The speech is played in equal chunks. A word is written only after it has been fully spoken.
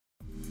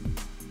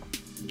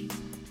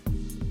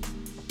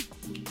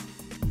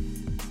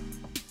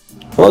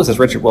Hello, this is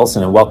Richard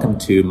Wilson, and welcome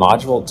to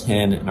Module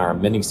 10 in our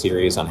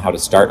mini-series on how to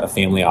start a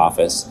family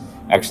office.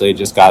 Actually, I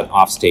just got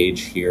off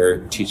stage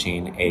here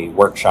teaching a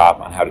workshop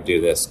on how to do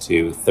this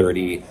to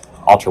 30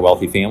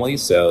 ultra-wealthy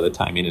families, so the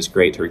timing is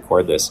great to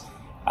record this.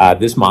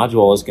 This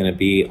module is going to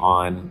be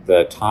on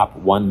the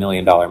top $1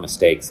 million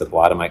mistakes that a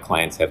lot of my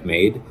clients have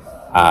made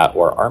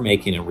or are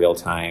making in real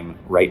time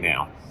right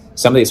now.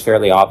 Some of these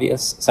fairly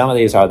obvious. Some of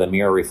these are the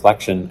mere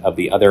reflection of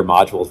the other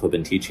modules we've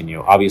been teaching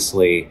you.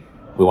 Obviously,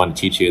 we want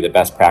to teach you the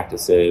best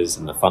practices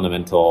and the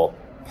fundamental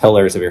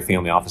pillars of your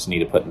family office you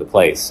need to put into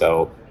place.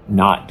 So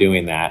not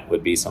doing that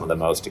would be some of the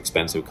most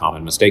expensive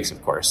common mistakes,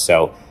 of course.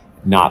 So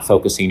not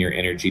focusing your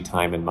energy,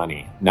 time, and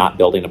money, not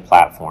building a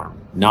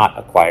platform, not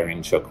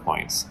acquiring choke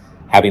points,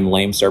 having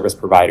lame service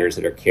providers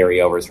that are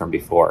carryovers from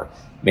before.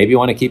 Maybe you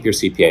want to keep your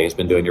CPA who's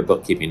been doing your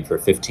bookkeeping for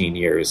 15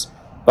 years,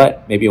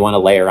 but maybe you want to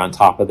layer on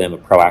top of them a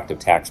proactive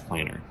tax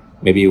planner.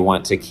 Maybe you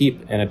want to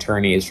keep an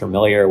attorney who's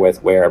familiar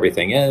with where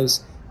everything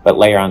is, but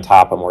layer on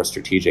top a more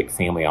strategic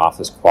family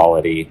office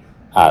quality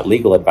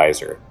legal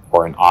advisor,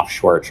 or an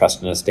offshore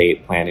trust and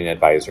estate planning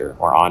advisor,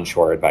 or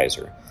onshore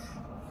advisor.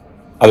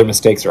 Other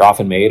mistakes that are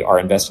often made are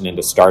investing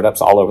into startups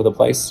all over the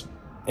place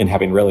and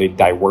having really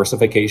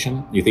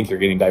diversification. You think you're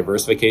getting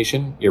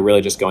diversification, you're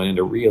really just going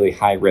into really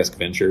high risk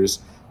ventures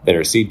that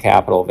are seed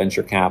capital,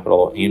 venture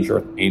capital,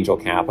 angel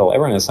capital.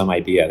 Everyone has some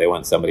idea they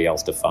want somebody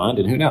else to fund,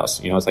 and who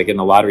knows? It's like getting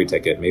a lottery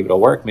ticket. Maybe it'll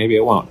work, maybe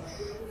it won't.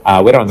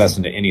 We don't invest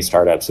into any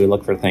startups. We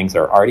look for things that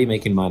are already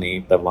making money,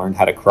 that have learned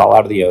how to crawl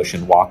out of the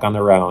ocean, walk on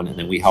their own, and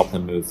then we help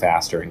them move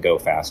faster and go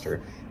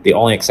faster. The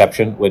only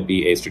exception would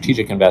be a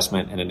strategic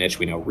investment in a niche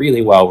we know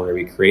really well, where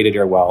we created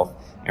our wealth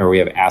and where we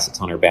have assets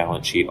on our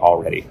balance sheet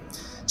already.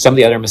 Some of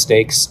the other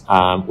mistakes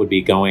would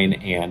be going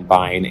and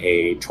buying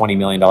a $20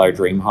 million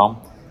dream home.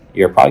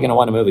 You're probably going to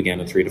want to move again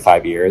in 3 to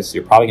 5 years.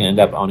 You're probably going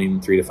to end up owning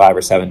 3 to 5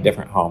 or 7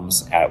 different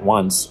homes at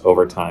once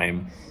over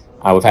time.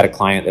 We've had a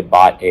client that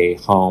bought a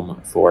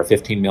home for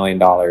 $15 million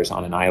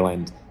on an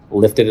island,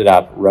 lifted it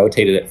up,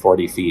 rotated it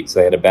 40 feet so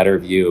they had a better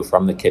view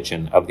from the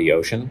kitchen of the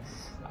ocean.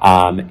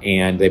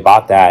 And they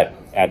bought that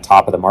at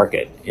top of the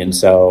market. And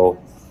so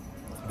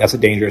that's a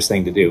dangerous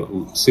thing to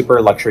do.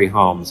 Super luxury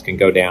homes can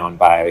go down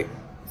by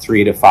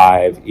 3 to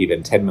 5,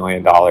 even $10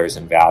 million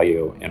in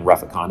value in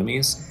rough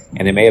economies.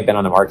 And they may have been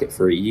on the market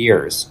for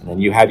years. And then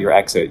you have your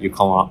exit, you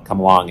come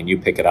along and you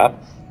pick it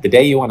up. The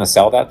day you want to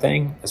sell that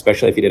thing,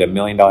 especially if you did $1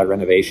 million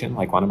renovation,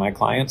 like one of my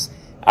clients,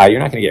 you're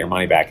not going to get your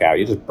money back out.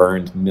 You just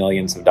burned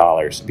millions of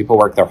dollars. People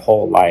work their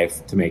whole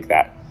life to make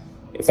that.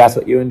 If that's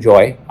what you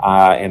enjoy,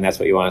 and that's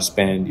what you want to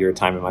spend your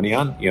time and money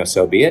on,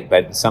 so be it.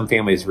 But some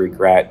families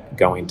regret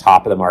going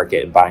top of the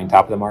market and buying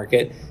top of the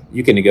market.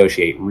 You can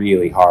negotiate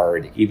really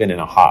hard, even in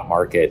a hot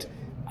market,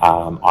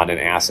 on an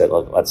asset.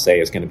 Let's say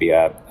it's going to be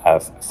a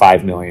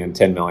 $5 million,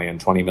 $10 million,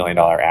 $20 million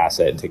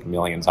asset, and take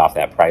millions off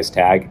that price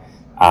tag.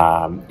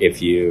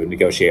 If you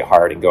negotiate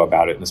hard and go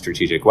about it in a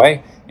strategic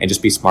way and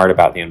just be smart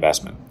about the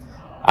investment.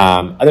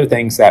 Other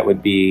things that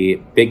would be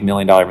big $1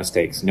 million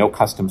mistakes: no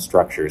custom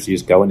structures. You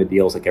just go into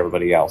deals like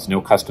everybody else. No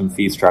custom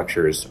fee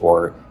structures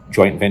or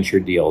joint venture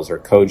deals or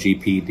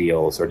co-GP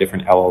deals or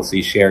different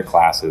LLC share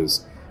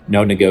classes.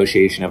 No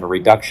negotiation of a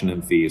reduction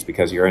in fees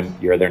because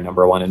you're their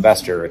number one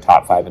investor or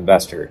top 5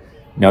 investor.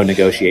 No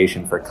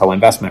negotiation for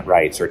co-investment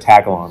rights or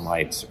tag-along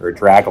rights or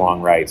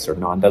drag-along rights or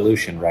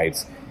non-dilution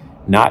rights.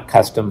 Not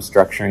custom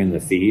structuring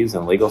the fees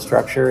and legal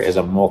structure is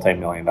a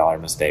multi-million-dollar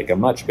mistake, a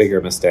much bigger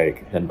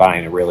mistake than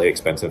buying a really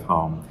expensive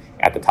home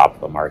at the top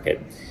of the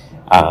market.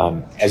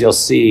 As you'll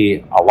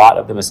see, a lot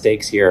of the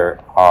mistakes here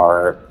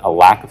are a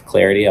lack of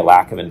clarity, a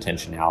lack of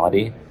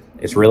intentionality.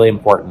 It's really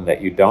important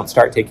that you don't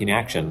start taking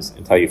actions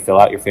until you fill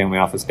out your family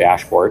office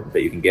dashboard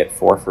that you can get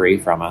for free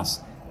from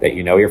us, that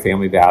you know your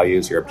family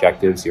values, your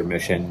objectives, your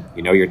mission,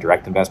 your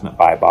direct investment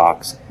buy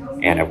box,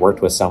 and have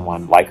worked with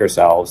someone like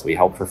ourselves. We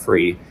help for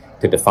free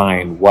to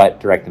define what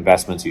direct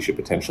investments you should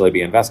potentially be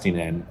investing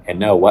in and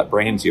know what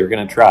brands you're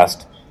going to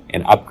trust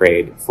and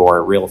upgrade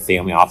for real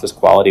family office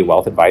quality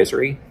wealth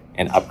advisory,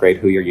 and upgrade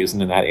who you're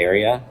using in that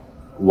area,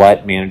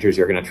 what managers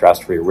you're going to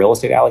trust for your real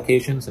estate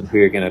allocations, and who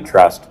you're going to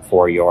trust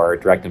for your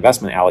direct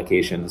investment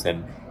allocations,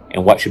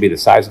 and what should be the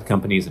size of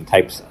companies and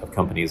types of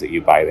companies that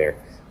you buy there.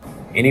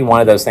 Any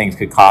one of those things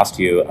could cost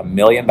you $1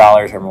 million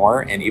or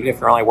more, and even if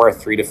you're only worth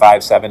 3 to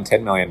 5, 7,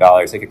 $10 million,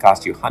 it could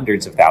cost you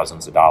hundreds of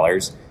thousands of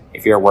dollars.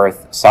 If you're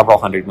worth several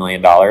 $100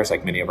 million,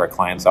 like many of our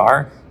clients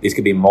are, these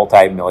could be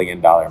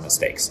multi-million-dollar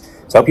mistakes.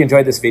 So I hope you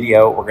enjoyed this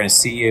video. We're going to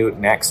see you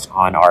next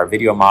on our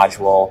video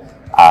module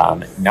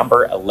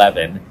number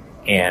 11,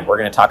 and we're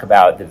going to talk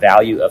about the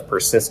value of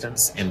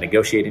persistence in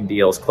negotiating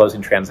deals,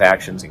 closing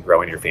transactions, and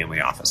growing your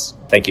family office.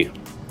 Thank you.